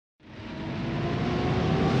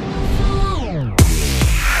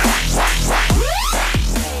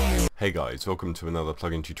Hey guys, welcome to another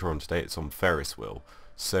plugin tutorial. Today it's on Ferris wheel.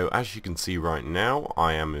 So as you can see right now,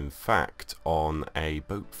 I am in fact on a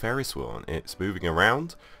boat Ferris wheel and it's moving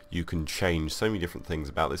around. You can change so many different things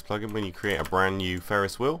about this plugin when you create a brand new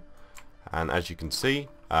Ferris wheel. And as you can see,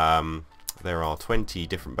 there are 20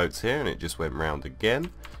 different boats here and it just went round again.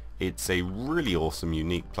 It's a really awesome,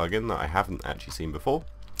 unique plugin that I haven't actually seen before.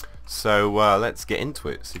 So let's get into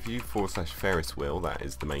it. So if you /Ferris wheel, that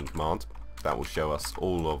is the main command. That will show us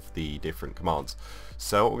all of the different commands.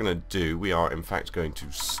 So what we're going to do, we are in fact going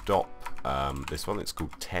to stop this one. It's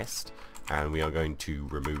called test, and we are going to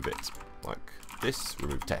remove it like this.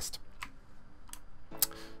 Remove test.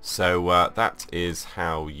 So that is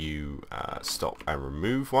how you stop and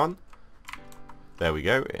remove one. There we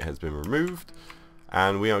go, it has been removed,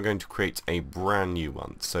 and we are going to create a brand new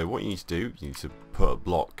one. So what you need to do, you need to put a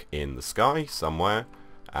block in the sky somewhere,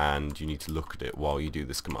 and you need to look at it while you do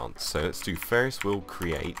this command. So let's do Ferris wheel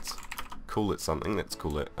create, call it something, let's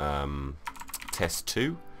call it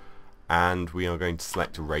test2, and we are going to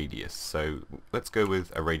select a radius. So let's go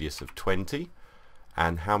with a radius of 20,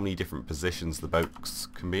 and how many different positions the boats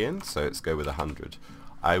can be in, so let's go with 100.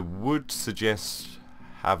 I would suggest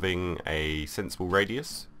having a sensible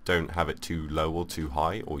radius. Don't have it too low or too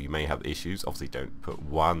high, or you may have issues. Obviously don't put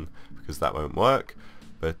 1 because that won't work.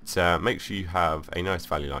 But make sure you have a nice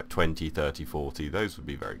value like 20, 30, 40, those would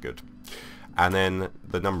be very good. And then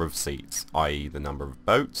the number of seats, i.e. the number of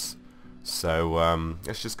boats. So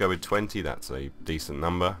let's just go with 20, that's a decent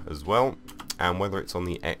number as well. And whether it's on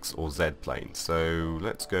the X or Z plane. So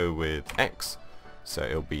let's go with X, so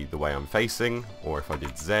it'll be the way I'm facing, or if I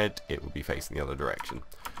did Z, it would be facing the other direction.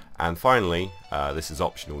 And finally, this is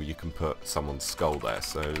optional, you can put someone's skull there.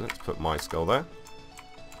 So let's put my skull there.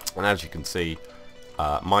 And as you can see,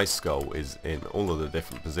 my skull is in all of the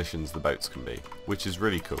different positions the boats can be, which is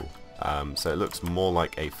really cool. So it looks more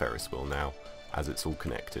like a Ferris wheel now as it's all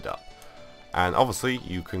connected up. And obviously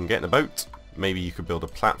you can get in a boat, maybe you could build a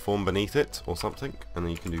platform beneath it or something, and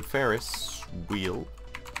then you can do Ferris wheel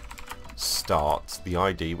start the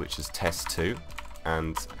ID, which is test2,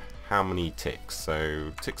 and how many ticks.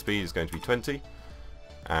 So tick speed is going to be 20,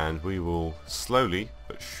 and we will slowly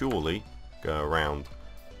but surely go around.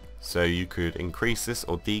 So you could increase this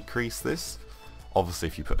or decrease this. Obviously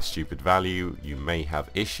if you put a stupid value you may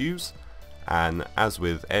have issues, and as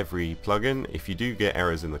with every plugin, if you do get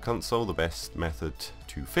errors in the console, the best method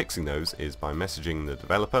to fixing those is by messaging the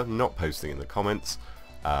developer, not posting in the comments.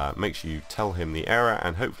 Make sure you tell him the error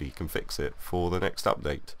and hopefully he can fix it for the next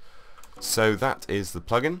update. So that is the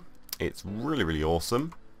plugin. It's really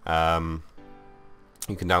awesome. You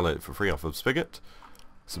can download it for free off of Spigot.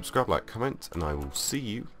 Subscribe, like, comment, and I will see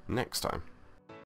you next time.